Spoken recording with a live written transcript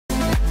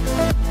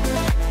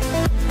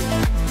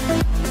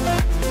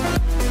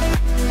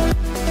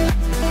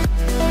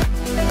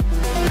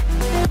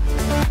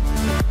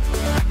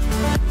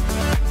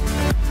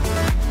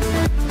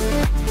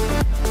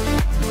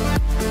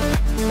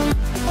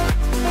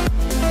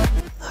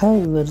Hi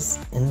viewers,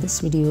 in this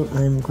video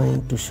I am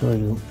going to show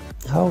you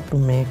how to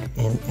make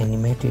an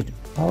animated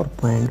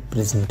PowerPoint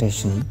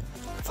presentation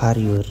for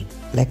your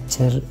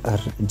lecture or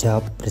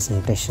job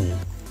presentation.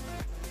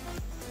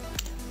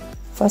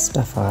 First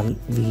of all,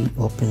 we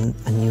open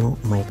a new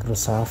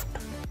Microsoft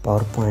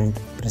PowerPoint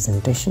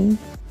presentation.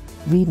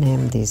 We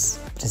name this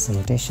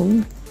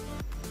presentation.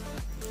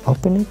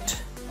 Open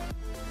it.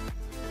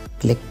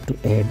 Click to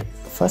add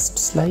first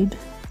slide.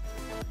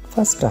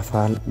 First of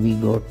all, we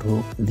go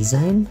to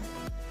design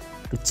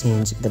to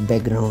change the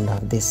background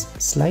of this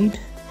slide.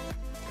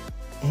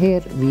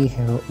 Here we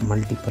have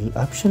multiple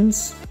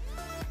options.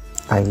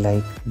 I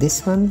like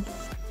this one.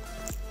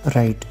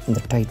 Write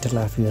the title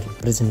of your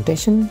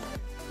presentation.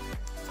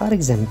 For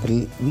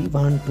example, we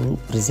want to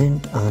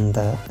present on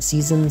the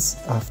seasons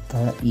of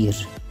the year.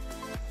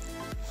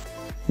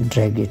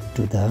 Drag it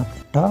to the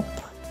top.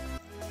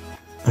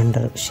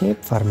 Under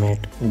shape format,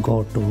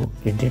 go to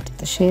edit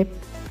the shape.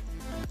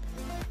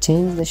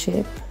 Change the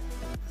shape.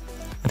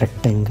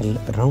 Rectangle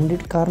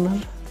rounded corner.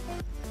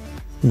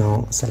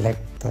 Now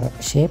select the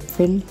shape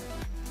fill,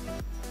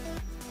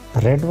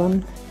 red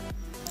one.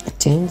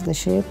 Change the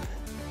shape.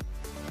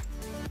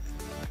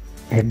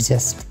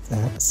 Adjust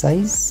the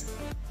size.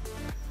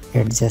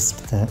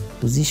 Adjust the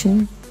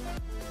position.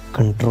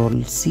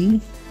 Ctrl C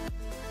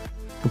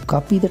to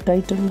copy the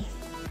title.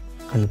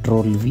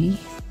 Ctrl V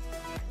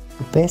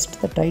to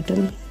paste the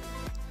title.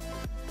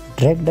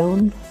 Drag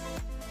down.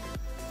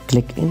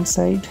 Click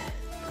inside.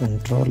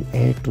 Ctrl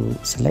A to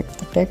select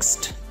the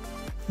text.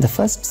 The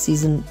first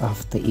season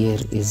of the year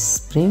is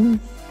spring.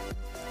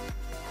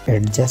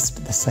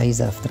 Adjust the size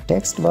of the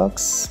text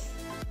box.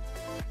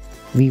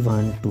 We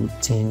want to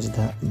change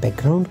the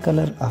background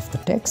color of the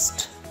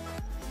text.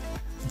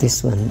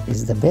 This one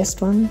is the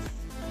best one.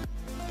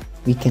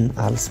 We can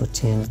also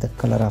change the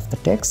color of the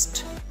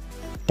text.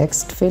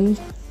 Text fill.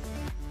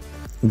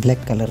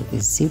 Black color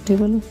is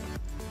suitable.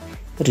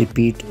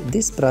 Repeat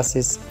this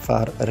process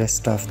for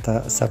rest of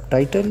the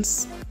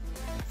subtitles.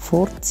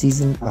 Fourth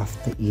season of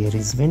the year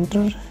is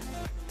winter.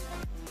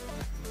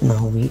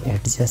 Now we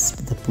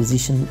adjust the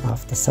position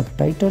of the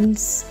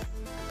subtitles.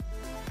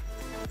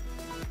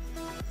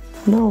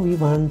 Now we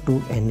want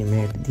to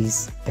animate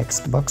these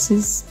text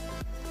boxes.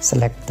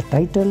 Select the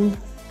title.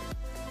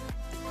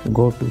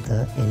 Go to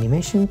the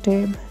animation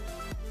tab.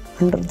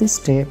 Under this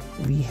tab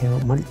we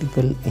have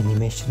multiple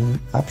animation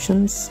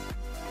options.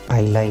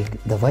 I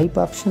like the wipe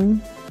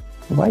option.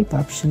 Wipe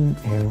option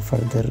have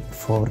further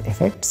 4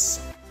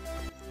 effects.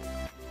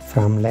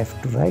 From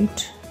left to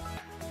right,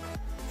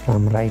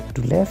 from right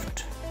to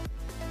left,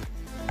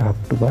 top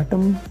to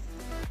bottom.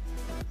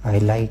 I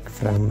like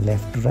from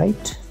left to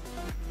right.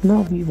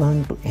 Now we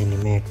want to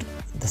animate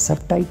the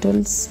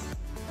subtitles.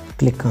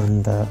 Click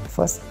on the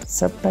first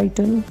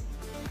subtitle.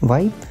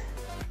 Wipe.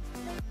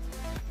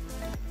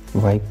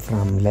 Wipe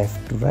from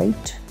left to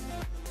right.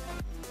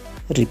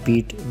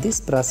 Repeat this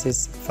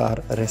process for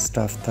rest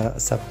of the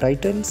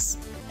subtitles.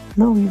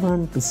 Now we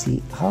want to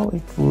see how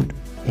it would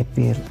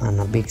appear on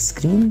a big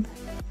screen.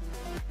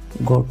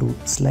 Go to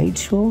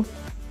slideshow.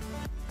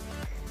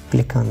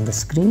 Click on the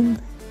screen.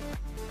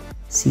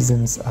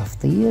 Seasons of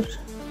the year.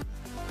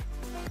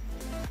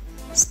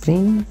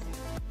 Spring,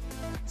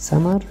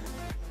 summer,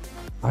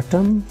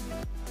 autumn,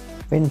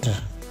 winter.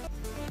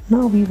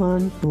 Now we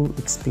want to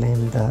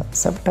explain the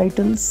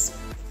subtitles.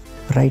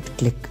 Right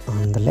click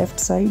on the left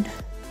side.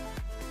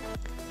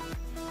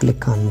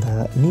 Click on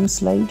the new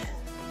slide.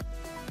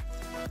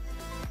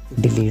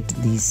 Delete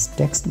these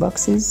text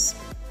boxes.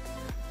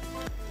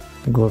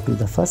 Go to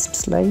the first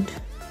slide.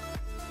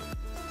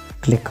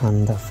 Click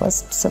on the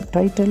first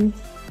subtitle.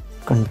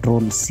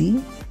 Ctrl C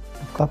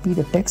to copy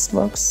the text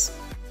box.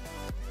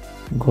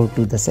 Go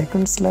to the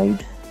second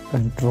slide.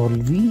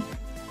 Ctrl V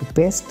to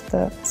paste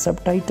the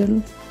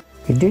subtitle.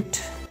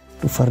 Edit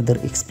to further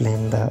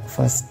explain the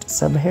first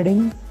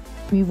subheading.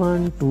 We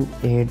want to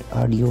add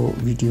audio,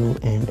 video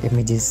and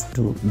images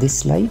to this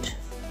slide.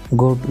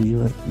 Go to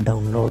your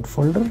download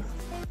folder.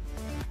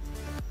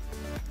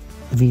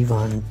 We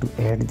want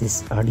to add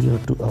this audio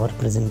to our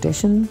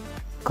presentation.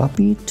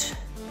 Copy it.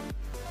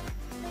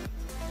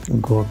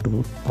 Go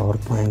to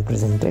PowerPoint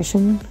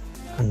presentation.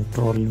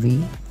 Ctrl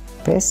V.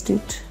 Paste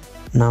it.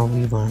 Now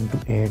we want to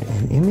add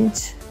an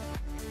image.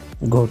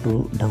 Go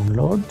to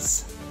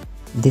downloads.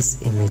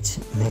 This image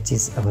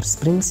matches our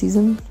spring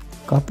season.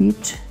 Copy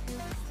it.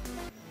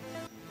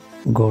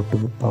 Go to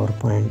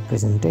PowerPoint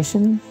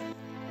presentation.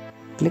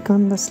 Click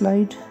on the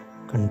slide.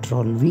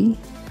 Ctrl V.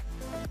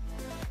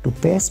 To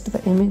paste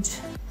the image,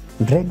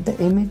 drag the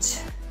image,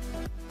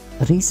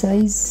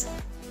 resize.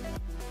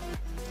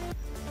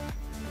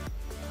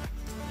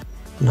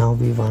 Now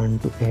we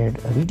want to add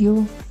a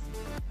video.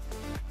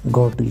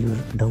 Go to your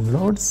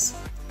downloads,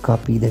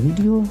 copy the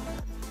video,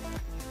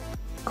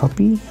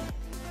 copy.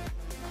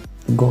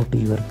 Go to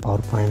your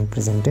PowerPoint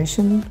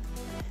presentation,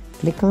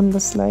 click on the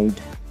slide,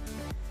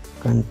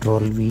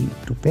 Ctrl V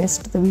to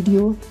paste the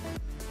video,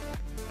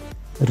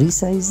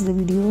 resize the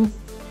video.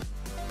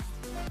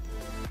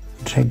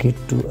 Drag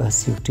it to a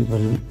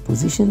suitable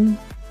position,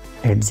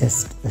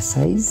 adjust the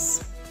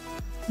size,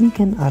 We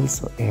can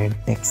also add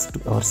text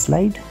to our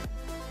slide.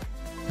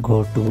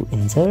 Go to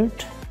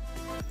Insert.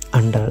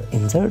 Under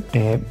Insert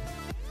tab,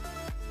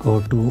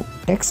 go to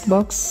Text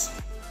box.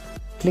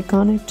 Click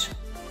on it.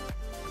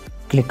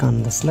 Click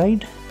on the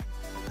slide.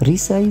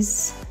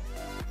 Resize.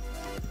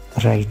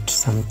 Write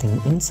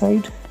something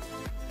inside.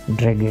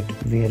 Drag it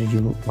where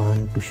you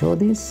want to show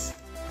this.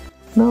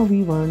 Now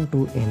we want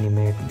to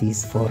animate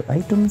these 4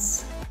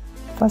 items.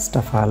 First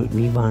of all,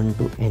 we want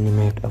to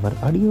animate our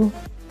audio.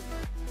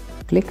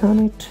 Click on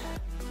it.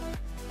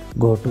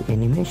 Go to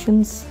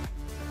Animations.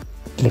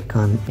 Click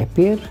on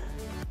Appear.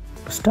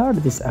 To start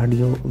this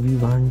audio, we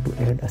want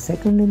to add a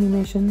second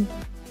animation.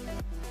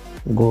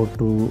 Go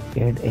to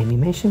Add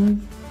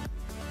Animation.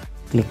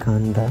 Click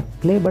on the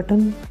play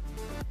button.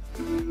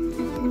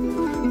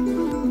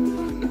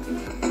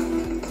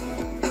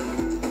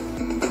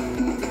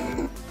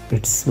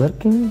 It's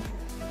working.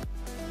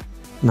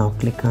 Now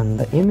click on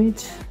the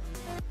image.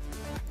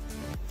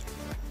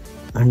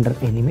 Under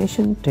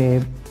Animation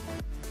tab,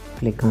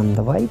 click on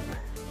the wipe.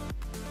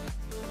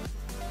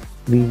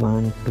 We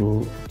want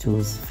to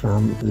choose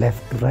from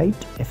left to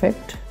right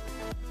effect.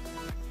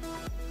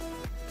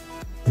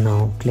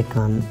 Now click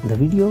on the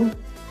video.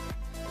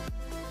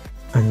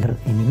 Under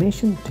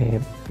Animation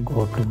tab,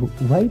 go to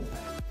wipe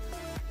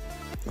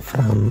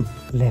from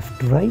left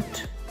to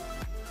right.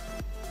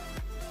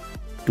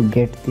 To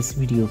get this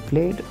video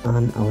played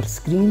on our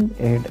screen,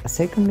 add a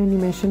second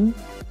animation.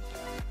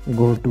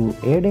 Go to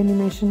Add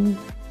Animation.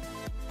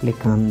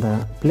 Click on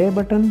the play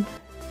button.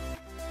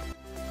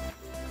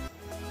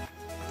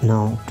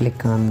 Now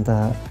click on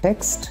the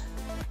text.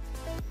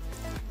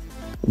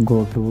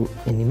 Go to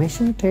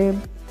Animation tab.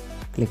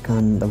 Click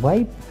on the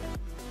wipe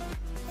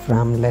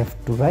from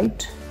left to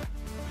right.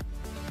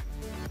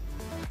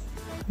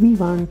 We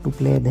want to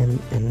play them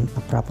in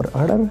a proper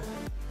order.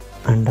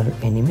 Under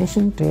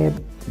Animation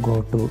tab,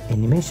 go to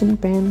Animation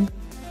pane.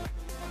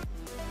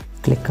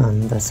 Click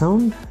on the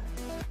sound.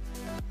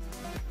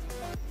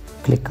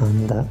 Click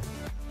on the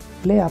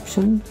play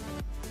option.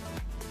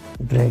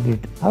 Drag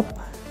it up.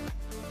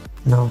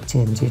 Now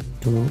change it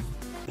to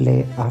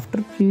play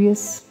after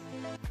previous.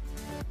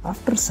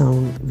 After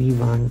sound, we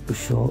want to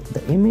show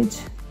the image.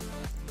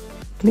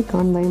 Click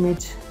on the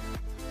image.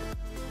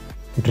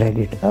 Drag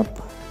it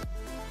up.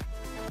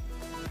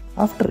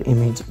 After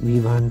image, we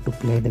want to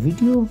play the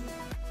video.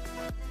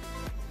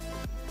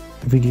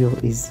 Video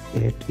is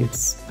at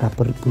its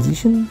proper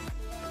position.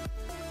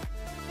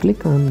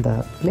 Click on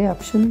the play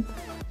option.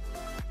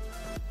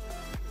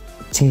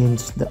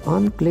 Change the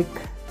on click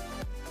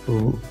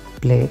to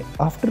play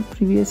after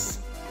previous.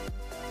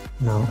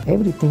 Now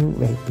everything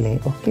will play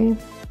okay.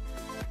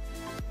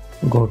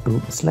 Go to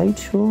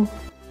slideshow.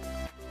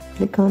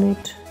 Click on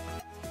it.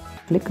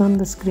 Click on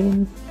the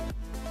screen.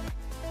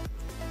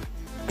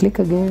 Click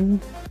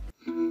again.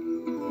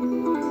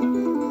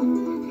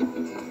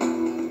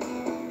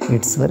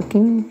 It's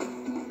working.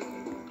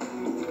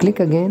 Click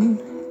again.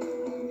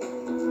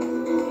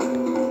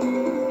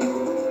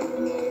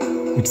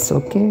 It's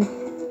okay.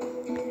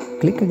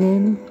 Click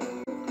again.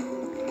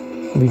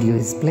 Video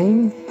is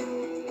playing.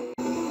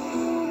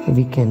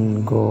 We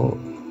can go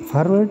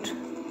forward.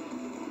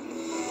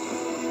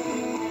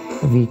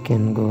 We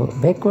can go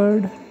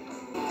backward.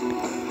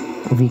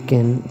 We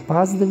can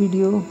pause the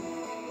video.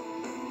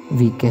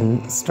 We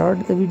can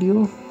start the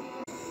video.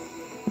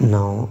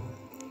 Now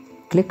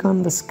click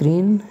on the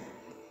screen.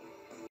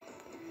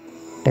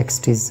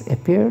 Text is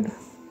appeared.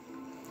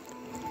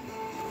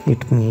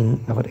 It means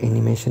our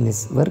animation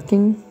is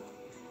working.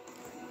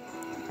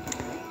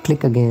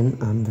 Click again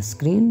on the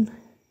screen.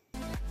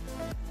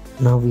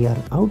 Now we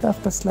are out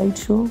of the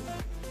slideshow.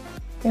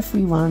 If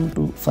we want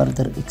to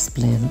further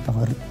explain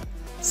our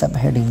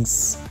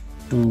subheadings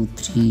 2,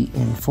 3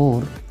 and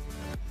 4,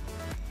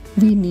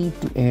 we need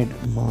to add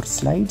more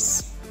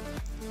slides.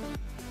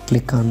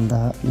 Click on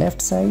the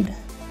left side,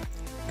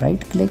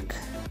 right click,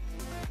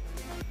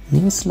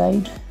 new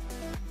slide.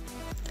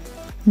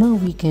 Now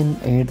we can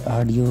add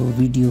audio,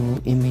 video,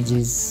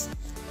 images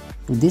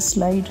to this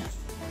slide,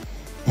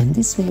 and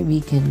this way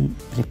we can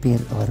prepare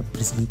our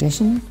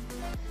presentation.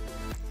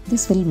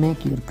 This will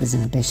make your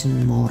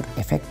presentation more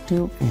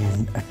effective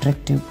and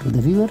attractive to the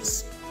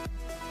viewers.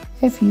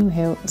 If you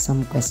have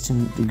some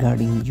question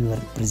regarding your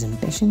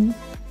presentation,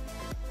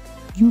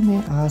 you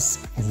may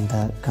ask in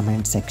the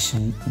comment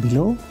section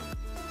below.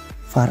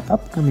 For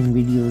upcoming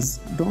videos,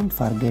 don't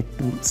forget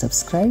to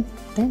subscribe.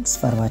 Thanks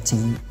for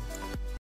watching.